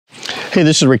Hey,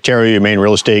 this is Rick Theriault, your Maine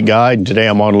real estate guide. And today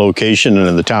I'm on location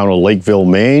in the town of Lakeville,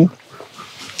 Maine.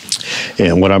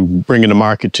 And what I'm bringing to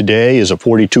market today is a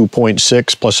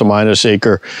 42.6 plus or minus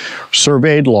acre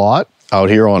surveyed lot out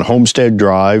here on Homestead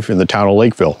Drive in the town of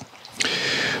Lakeville.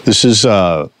 This is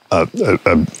a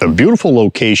beautiful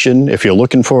location if you're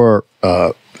looking for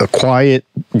a quiet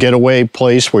getaway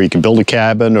place where you can build a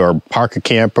cabin or park a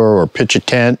camper or pitch a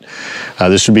tent.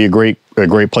 This would be a great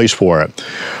place for it.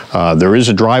 There is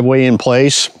a driveway in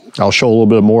place. I'll show a little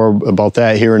bit more about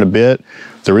that here in a bit.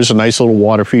 There is a nice little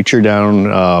water feature down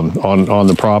on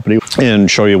the property, and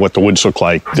show you what the woods look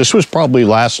like. This was probably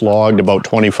last logged about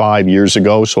 25 years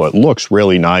ago, so it looks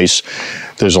really nice.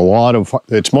 There's a lot of,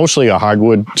 it's mostly a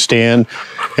hardwood stand,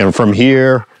 and from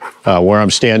here, where I'm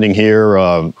standing here,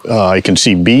 I can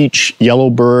see beech, yellow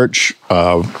birch,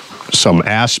 some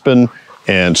aspen,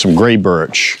 and some gray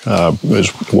birch is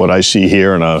what I see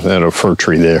here, and a fir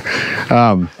tree there.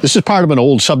 This is part of an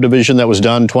old subdivision that was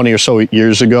done 20 or so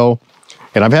years ago.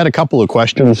 And I've had a couple of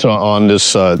questions on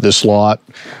this lot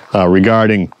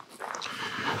regarding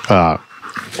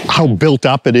how built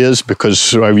up it is,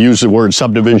 because I've used the word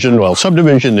subdivision. Well,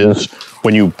 subdivision is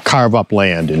when you carve up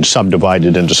land and subdivide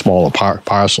it into smaller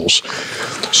parcels.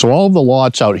 So all of the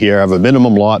lots out here have a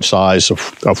minimum lot size of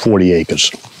 40 acres,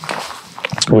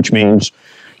 which means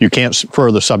you can't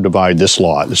further subdivide this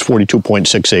lot. It's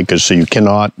 42.6 acres, so you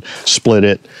cannot split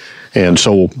it. And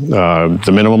so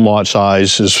the minimum lot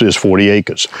size is 40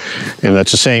 acres. And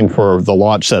that's the same for the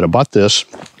lots that abut this,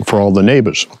 for all the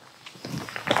neighbors.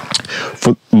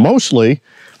 Mostly,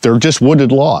 they're just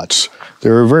wooded lots.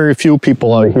 There are very few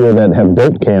people out here that have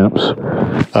built camps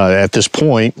at this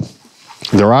point.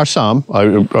 There are some.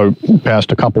 I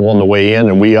passed a couple on the way in,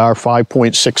 and we are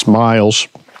 5.6 miles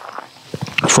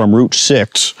from Route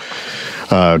 6.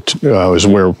 Is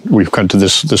where we've come to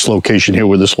this location here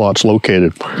where this lot's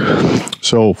located.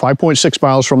 So 5.6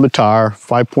 miles from the tar,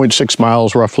 5.6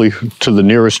 miles roughly to the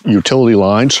nearest utility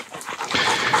lines.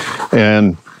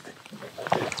 And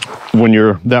when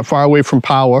you're that far away from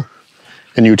power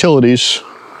and utilities,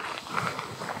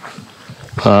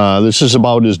 this is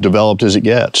about as developed as it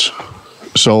gets.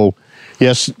 So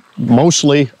yes,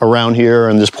 mostly around here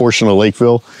in this portion of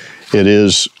Lakeville, it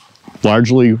is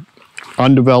largely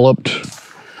undeveloped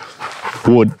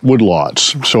wood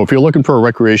lots. So if you're looking for a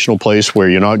recreational place where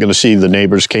you're not going to see the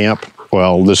neighbors camp,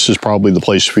 well, this is probably the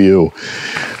place for you.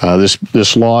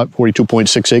 This lot,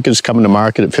 42.6 acres, coming to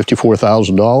market at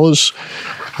 $54,000,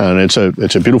 and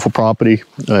it's a beautiful property.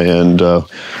 And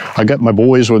I got my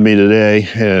boys with me today,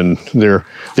 and they're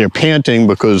panting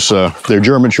because they're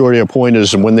German short-hair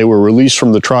pointers, and when they were released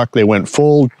from the truck, they went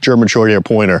full German short-hair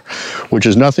pointer, which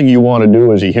is nothing you want to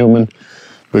do as a human,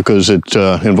 because it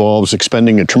involves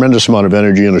expending a tremendous amount of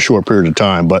energy in a short period of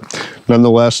time. But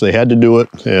nonetheless, they had to do it,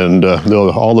 and they're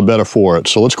all the better for it.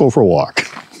 So let's go for a walk.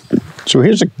 So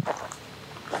here's a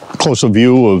closer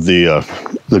view of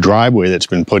the driveway that's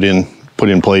been put in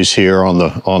place here on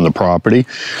the property.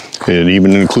 It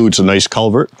even includes a nice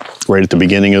culvert right at the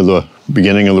beginning of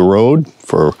the road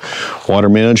for water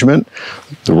management.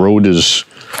 The road is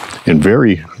in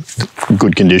very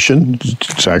good condition.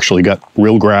 It's actually got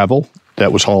real gravel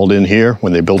that was hauled in here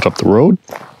when they built up the road.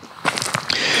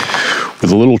 With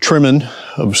a little trimming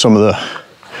of some of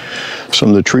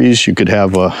the trees, you could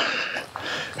have a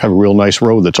real nice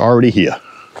road that's already here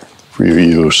for your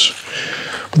use.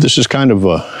 But this is kind of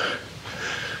a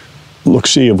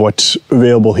look-see of what's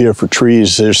available here for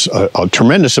trees. There's a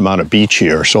tremendous amount of beech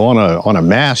here. So on a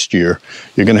mast year,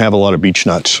 you're going to have a lot of beech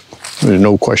nuts. There's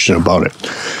no question about it.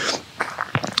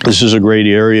 This is a great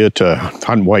area to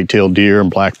hunt white-tailed deer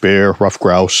and black bear, rough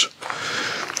grouse.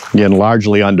 Again,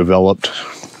 largely undeveloped.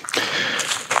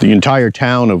 The entire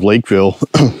town of Lakeville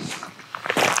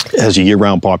has a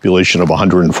year-round population of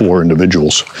 104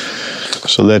 individuals.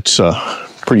 So that's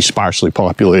pretty sparsely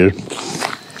populated.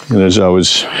 And as I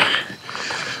was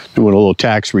doing a little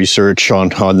tax research on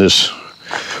this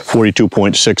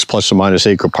 42.6 plus or minus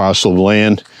acre parcel of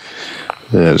land,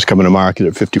 it's coming to market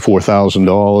at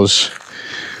 $54,000.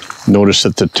 Notice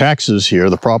that the taxes here,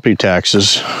 the property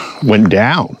taxes, went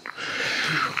down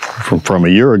from a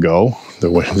year ago.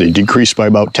 They decreased by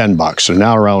about $10, so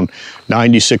now around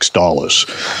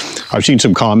 $96. I've seen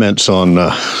some comments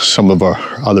on some of our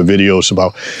other videos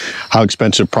about how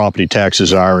expensive property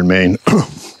taxes are in Maine.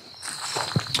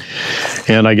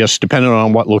 And I guess depending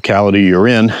on what locality you're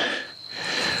in,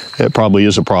 it probably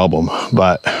is a problem.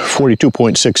 But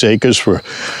 42.6 acres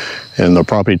and the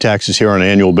property taxes here on an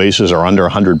annual basis are under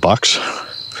 $100.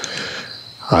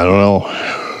 I don't know.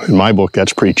 In my book,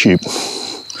 that's pretty cheap.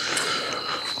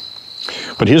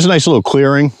 But here's a nice little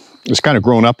clearing It's kind of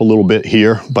grown up a little bit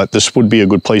here, but this would be a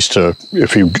good place to,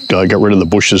 if you get rid of the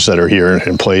bushes that are here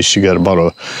in place. You got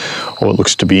about it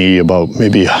looks to be about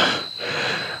maybe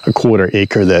a quarter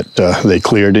acre that they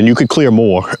cleared, and you could clear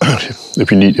more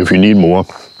if you need more.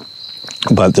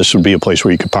 But this would be a place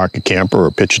where you could park a camper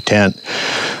or pitch a tent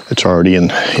that's already in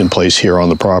place here on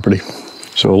the property.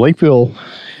 So Lakeville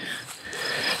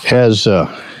has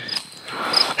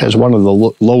one of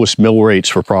the lowest mill rates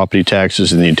for property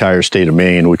taxes in the entire state of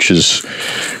Maine, which is,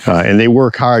 and they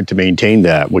work hard to maintain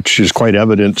that, which is quite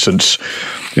evident since,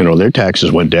 you know, their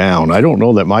taxes went down. I don't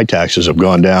know that my taxes have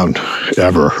gone down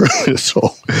ever.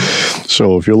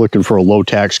 So if you're looking for a low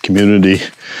tax community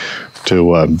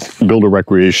to build a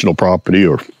recreational property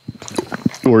or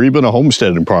even a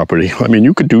homesteading property, I mean,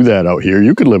 you could do that out here.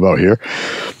 You could live out here.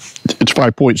 It's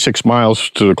 5.6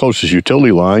 miles to the closest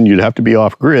utility line. You'd have to be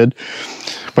off grid.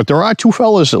 But there are two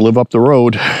fellas that live up the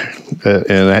road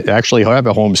and actually have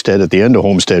a homestead at the end of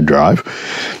Homestead Drive.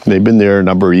 They've been there a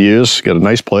number of years, got a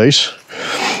nice place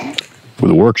with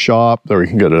a workshop. Or you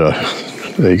can get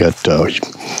they got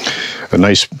a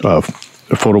nice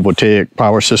photovoltaic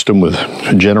power system with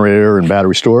a generator and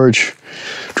battery storage,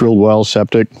 drilled well,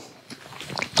 septic,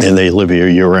 and they live here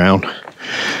year round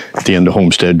at the end of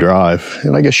Homestead Drive.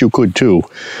 And I guess you could too.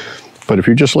 But if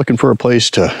you're just looking for a place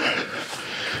to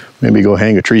maybe go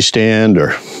hang a tree stand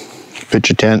or pitch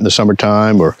a tent in the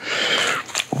summertime or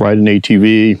ride an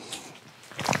ATV,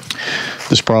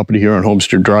 this property here on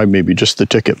Homestead Drive may be just the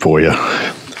ticket for you.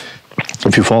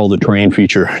 If you follow the terrain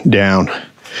feature down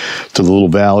to the little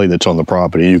valley that's on the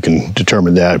property, you can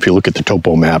determine that. If you look at the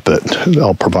topo map that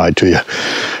I'll provide to you,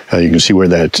 you can see where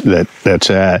that's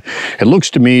at. It looks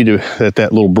to me that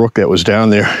little brook that was down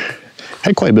there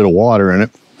had quite a bit of water in it.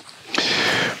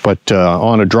 But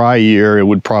on a dry year, it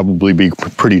would probably be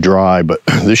pretty dry. But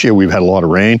this year we've had a lot of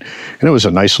rain, and it was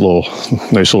a nice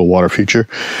little water feature.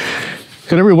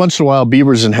 And every once in a while,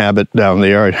 beavers inhabit down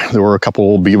there. There were a couple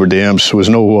old beaver dams. There was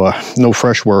no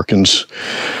fresh workings,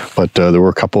 but there were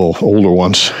a couple older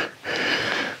ones.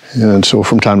 And so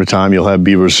from time to time, you'll have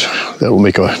beavers that will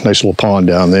make a nice little pond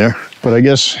down there. But I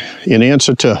guess in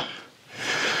answer to,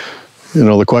 you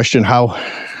know, the question, how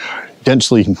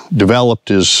densely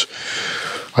developed is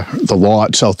the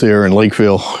lots out there in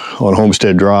Lakeville on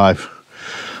Homestead Drive?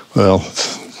 Well,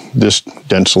 this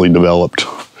densely developed.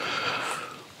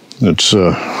 It's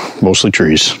mostly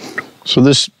trees. So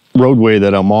this roadway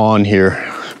that I'm on here,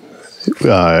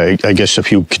 I guess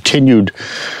if you continued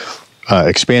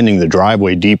expanding the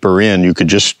driveway deeper in, you could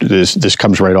just, this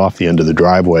comes right off the end of the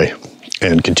driveway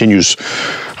and continues,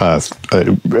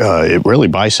 it really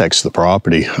bisects the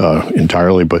property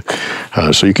entirely, but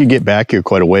so you could get back here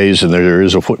quite a ways, and there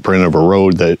is a footprint of a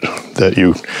road that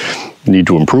you need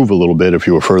to improve a little bit if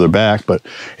you were further back, but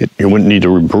you wouldn't need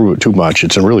to improve it too much.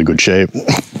 It's in really good shape.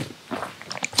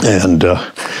 And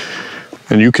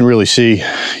you can really see,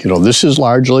 you know, this is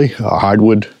largely a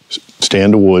hardwood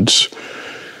stand of woods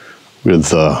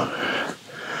with,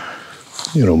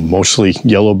 you know, mostly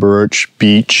yellow birch,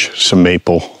 beech, some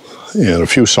maple, and a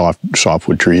few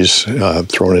softwood trees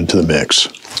thrown into the mix.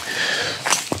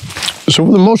 So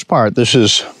for the most part, this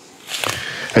is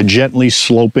a gently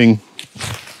sloping,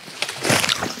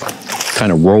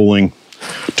 kind of rolling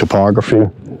topography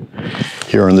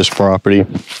here on this property.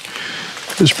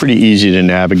 It's pretty easy to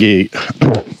navigate.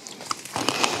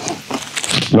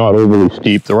 Not overly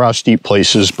steep. There are steep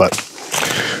places, but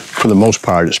for the most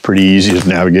part, it's pretty easy to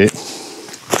navigate.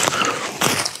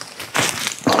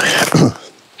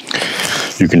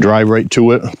 You can drive right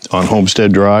to it on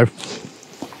Homestead Drive.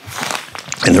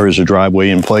 And there is a driveway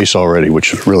in place already,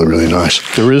 which is really, really nice.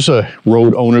 There is a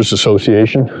road owners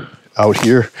association out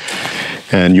here,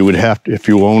 and you would have to, if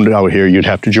you owned it out here, you'd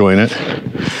have to join it.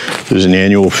 There's an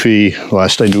annual fee.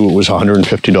 Last I knew it was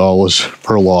 $150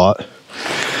 per lot.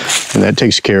 And that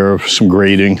takes care of some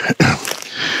grading,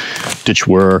 ditch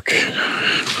work,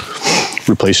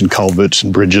 replacing culverts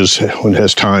and bridges when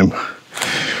as time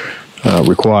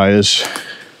requires.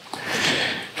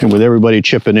 And with everybody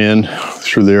chipping in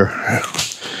through their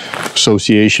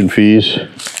association fees,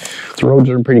 the roads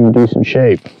are in pretty decent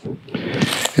shape.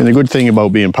 And the good thing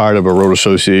about being part of a road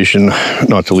association,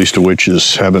 not the least of which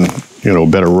is having, you know,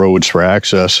 better roads for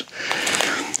access,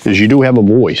 is you do have a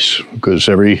voice, because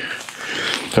every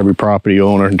property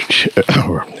owner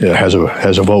has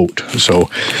a vote. So,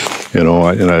 you know,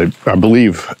 and I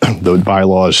believe the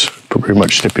bylaws pretty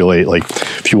much stipulate, like,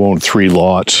 if you own 3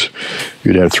 lots,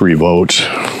 you'd have 3 votes.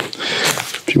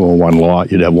 If you own 1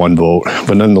 lot, you'd have 1 vote.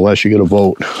 But nonetheless, you get a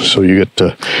vote, so you get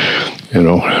to, you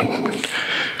know,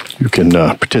 you can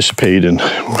participate in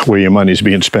where your money's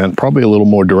being spent, probably a little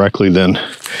more directly than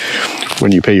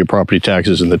when you pay your property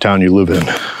taxes in the town you live in.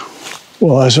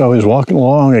 Well, as I was walking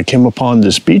along, I came upon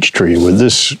this beech tree with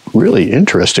this really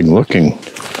interesting looking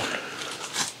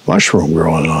mushroom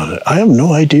growing on it. I have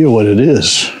no idea what it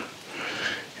is.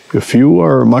 If you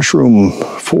are a mushroom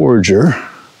forager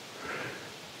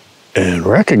and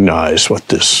recognize what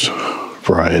this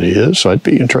variety is, I'd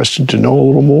be interested to know a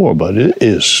little more, but it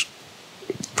is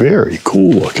very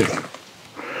cool looking.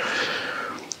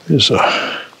 There's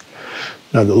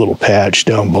another little patch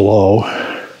down below.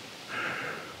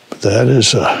 But that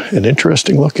is an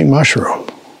interesting looking mushroom.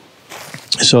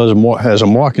 So as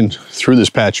I'm walking through this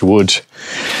patch of woods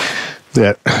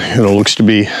that looks to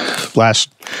be last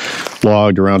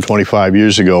logged around 25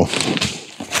 years ago,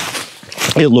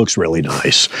 it looks really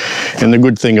nice. And the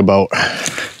good thing about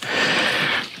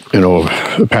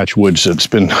a patch of woods that's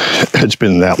been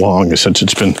that long since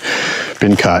it's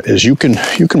been cut is you can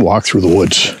walk through the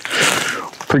woods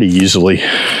pretty easily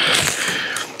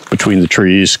between the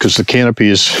trees because the canopy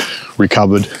is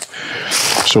recovered,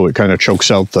 so it kind of chokes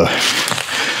out the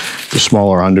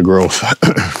smaller undergrowth.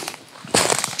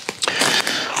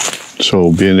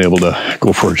 So being able to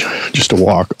go for just a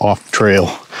walk off the trail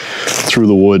through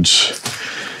the woods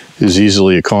is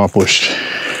easily accomplished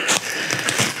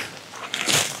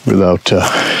without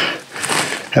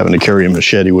having to carry a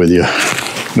machete with you.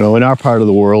 In our part of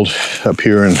the world, up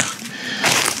here in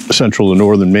central and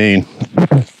northern Maine,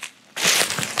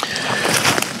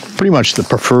 pretty much the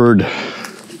preferred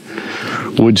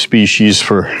wood species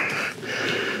for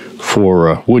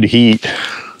wood heat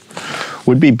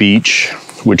would be beech,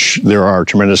 which there are a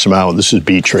tremendous amount. This is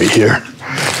beech right here.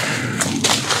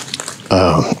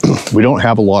 We don't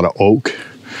have a lot of oak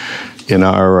in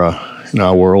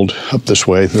our world up this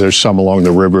way. There's some along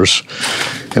the rivers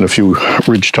and a few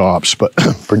ridge tops, but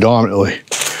predominantly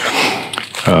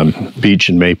beech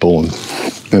and maple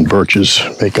and birches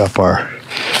make up our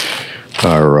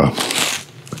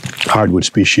hardwood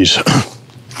species.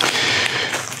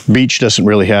 Beech doesn't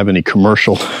really have any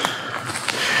commercial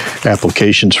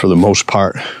applications for the most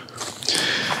part,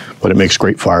 but it makes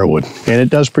great firewood. And it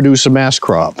does produce a mass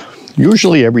crop.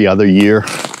 Usually every other year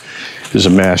is a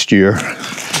mast year.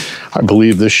 I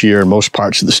believe this year in most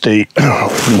parts of the state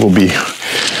will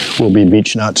be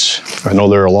beech nuts. I know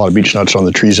there are a lot of beech nuts on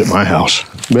the trees at my house.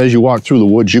 But as you walk through the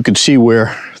woods, you can see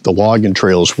where the logging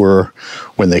trails were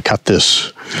when they cut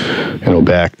this,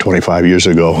 back 25 years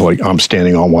ago. Like I'm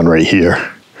standing on one right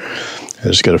here.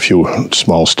 It's got a few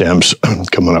small stems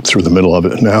coming up through the middle of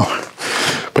it now,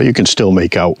 but you can still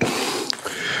make out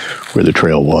where the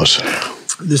trail was.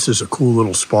 This is a cool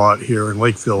little spot here in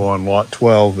Lakeville on lot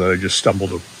 12 that I just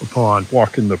stumbled upon,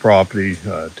 walking the property,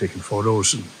 taking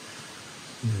photos and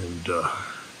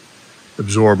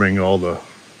absorbing all the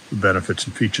benefits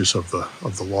and features of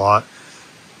the lot.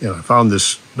 And I found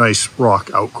this nice rock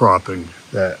outcropping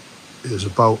that is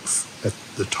about, at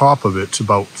the top of it's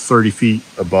about 30 feet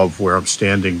above where I'm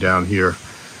standing down here.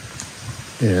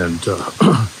 And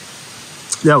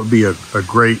that would be a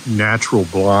great natural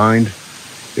blind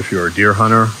if you're a deer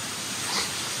hunter.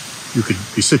 You could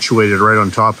be situated right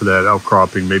on top of that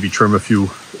outcropping, maybe trim a few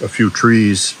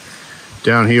trees.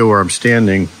 Down here where I'm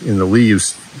standing in the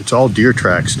leaves, it's all deer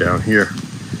tracks down here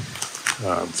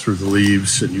through the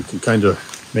leaves, and you can kind of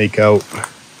make out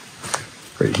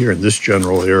right here in this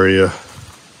general area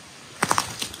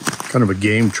kind of a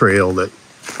game trail that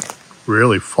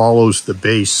really follows the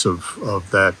base of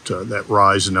that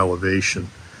rise in elevation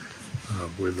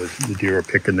where the deer are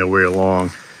picking their way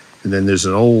along. And then there's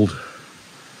an old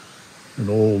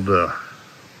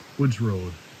woods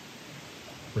road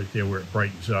right there where it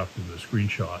brightens up in the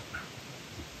screenshot.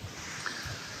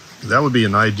 That would be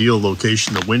an ideal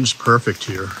location. The wind's perfect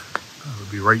here. It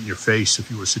would be right in your face if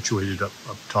you were situated up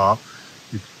top.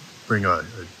 You bring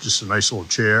just a nice little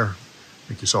chair,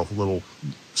 make yourself a little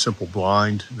simple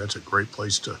blind. That's a great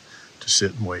place to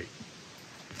sit and wait.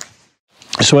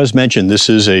 So as mentioned, this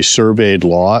is a surveyed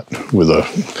lot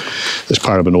as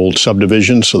part of an old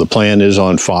subdivision. So the plan is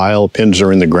on file, pins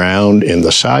are in the ground, and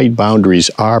the side boundaries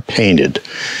are painted.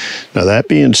 Now that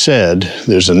being said,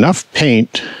 there's enough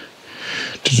paint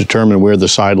to determine where the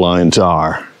sidelines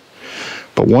are.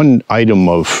 But one item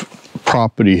of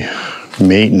property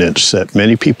maintenance that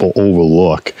many people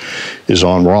overlook is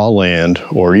on raw land,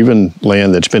 or even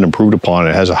land that's been improved upon,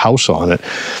 it has a house on it,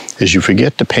 is you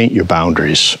forget to paint your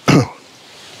boundaries.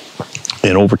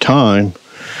 And over time,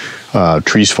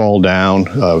 trees fall down,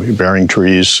 bearing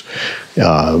trees,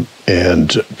 and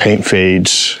paint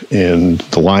fades, and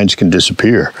the lines can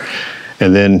disappear.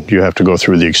 And then you have to go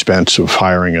through the expense of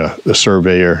hiring a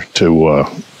surveyor to,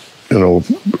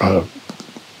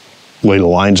 lay the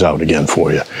lines out again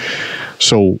for you.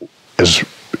 So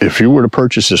if you were to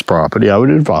purchase this property, I would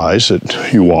advise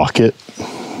that you walk it,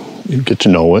 you get to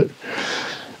know it,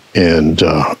 and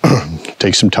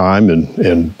take some time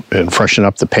and freshen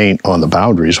up the paint on the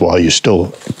boundaries while you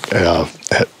still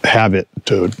have it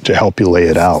to help you lay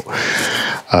it out.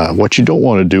 What you don't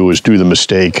want to do is do the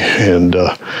mistake, and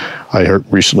I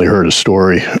recently heard a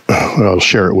story. I'll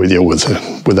share it with you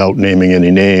without naming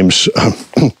any names,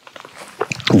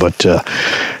 but a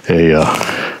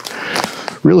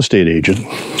real estate agent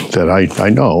that I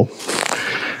know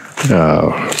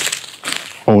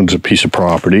owns a piece of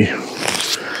property,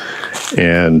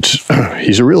 and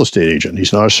he's a real estate agent.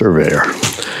 He's not a surveyor.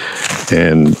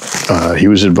 And he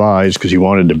was advised, because he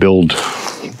wanted to build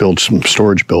some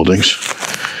storage buildings,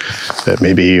 that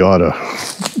maybe he ought to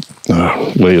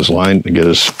lay his line to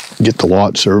get the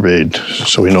lot surveyed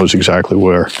so he knows exactly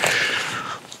where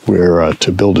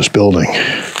to build his building.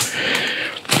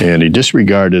 And he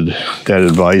disregarded that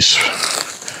advice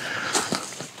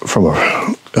from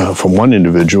one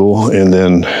individual, and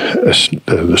then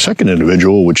the second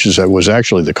individual, which was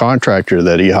actually the contractor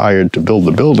that he hired to build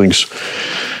the buildings,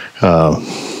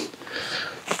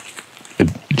 it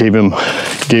gave him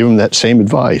that same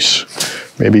advice.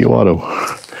 Maybe you ought to,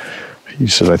 he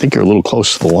said, I think you're a little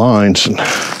close to the lines, and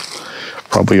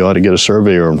probably ought to get a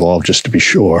surveyor involved just to be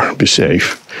sure, be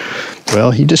safe. Well,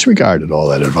 he disregarded all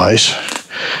that advice,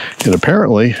 and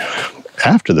apparently,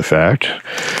 after the fact,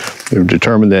 they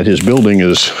determined that his building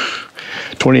is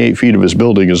 28 feet of his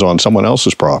building is on someone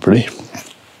else's property,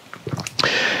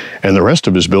 and the rest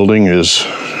of his building is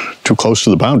too close to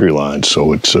the boundary line,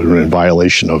 so it's in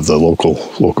violation of the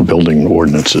local building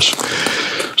ordinances.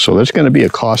 So that's going to be a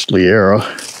costly error.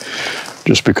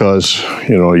 Just because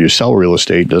you sell real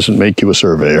estate doesn't make you a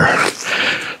surveyor,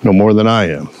 no more than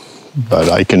I am. But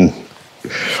I can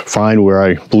find where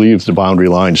I believe the boundary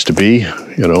lines to be,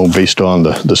 based on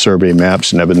the survey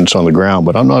maps and evidence on the ground,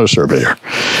 but I'm not a surveyor.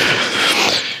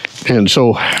 And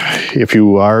so if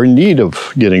you are in need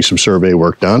of getting some survey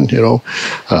work done,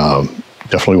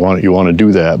 definitely you want to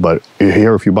do that. But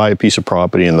here, if you buy a piece of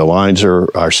property and the lines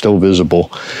are still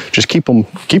visible, just keep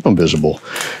them visible.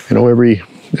 Every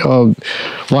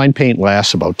line paint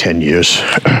lasts about 10 years,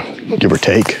 give or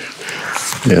take.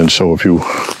 And so if you,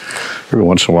 every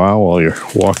once in a while you're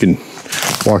walking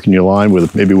your line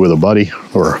maybe with a buddy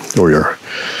or your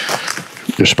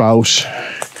spouse,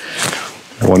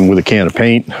 one with a can of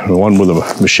paint, and one with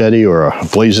a machete or a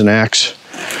blazing axe,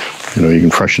 you can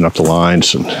freshen up the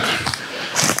lines, and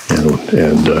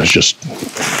it's just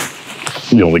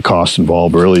the only cost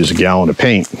involved really is a gallon of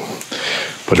paint.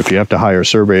 But if you have to hire a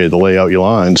surveyor to lay out your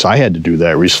lines, I had to do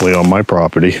that recently on my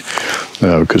property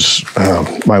because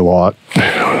my lot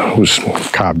was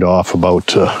carved off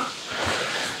about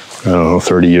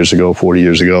 30 years ago, 40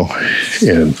 years ago,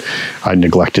 and I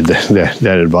neglected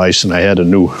that advice, and I had a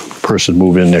new person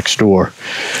move in next door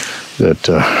that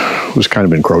was kind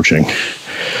of encroaching.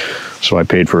 So I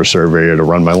paid for a surveyor to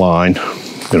run my line.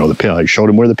 I showed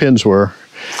him where the pins were,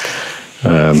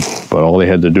 but all they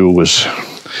had to do was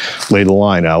lay the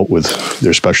line out with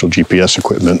their special GPS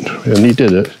equipment, and he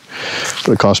did it.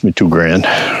 But it cost me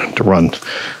 $2,000 to run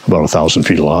about 1,000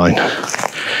 feet of line.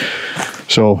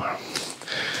 So,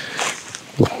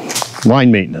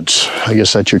 line maintenance, I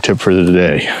guess that's your tip for the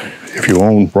day. If you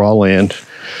own raw land,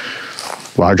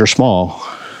 large or small,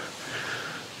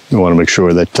 you want to make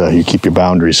sure that you keep your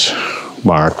boundaries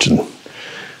marked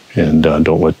and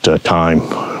don't let time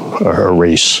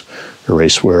erase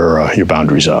where your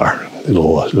boundaries are.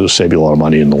 It'll save you a lot of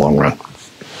money in the long run.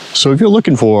 So if you're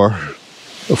looking for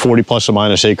a 40 plus or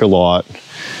minus acre lot,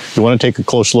 you want to take a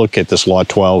close look at this lot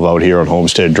 12 out here on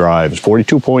Homestead Drive. It's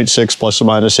 42.6 plus or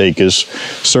minus acres,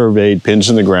 surveyed, pins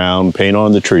in the ground, paint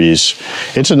on the trees.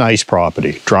 It's a nice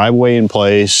property. Driveway in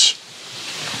place,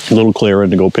 a little clearing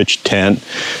to go pitch a tent.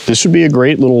 This would be a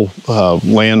great little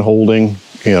land holding.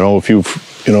 If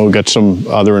you've got some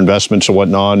other investments or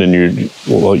whatnot, and you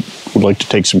would like to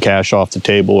take some cash off the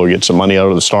table or get some money out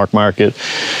of the stock market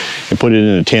and put it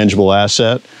in a tangible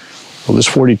asset. Well, this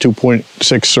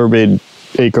 42.6 surveyed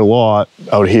acre lot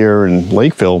out here in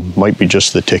Lakeville might be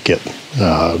just the ticket.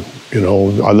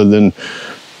 Other than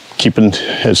keeping,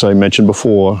 as I mentioned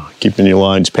before, keeping your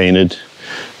lines painted,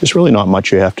 there's really not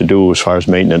much you have to do as far as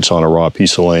maintenance on a raw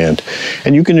piece of land.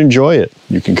 And you can enjoy it.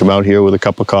 You can come out here with a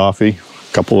cup of coffee,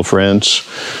 a couple of friends,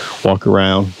 walk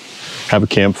around, have a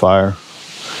campfire,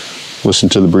 listen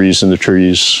to the breeze in the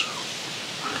trees,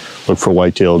 look for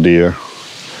white-tailed deer,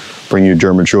 bring your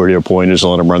German short-hair pointers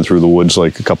and let them run through the woods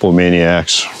like a couple of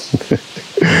maniacs.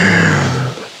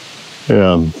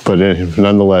 But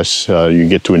nonetheless, you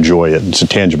get to enjoy it. It's a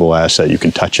tangible asset. You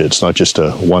can touch it. It's not just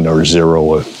a 1 or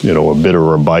 0, a bit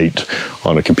or a byte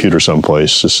on a computer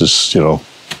someplace. This is, you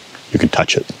can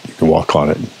touch it. You can walk on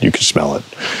it. You can smell it.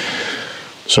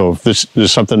 So if this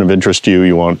is something of interest to you,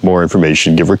 you want more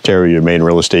information, give Rick Theriault, your Maine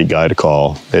real estate guide, a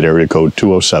call at area code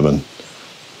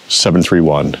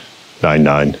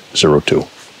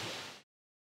 207-731-9902.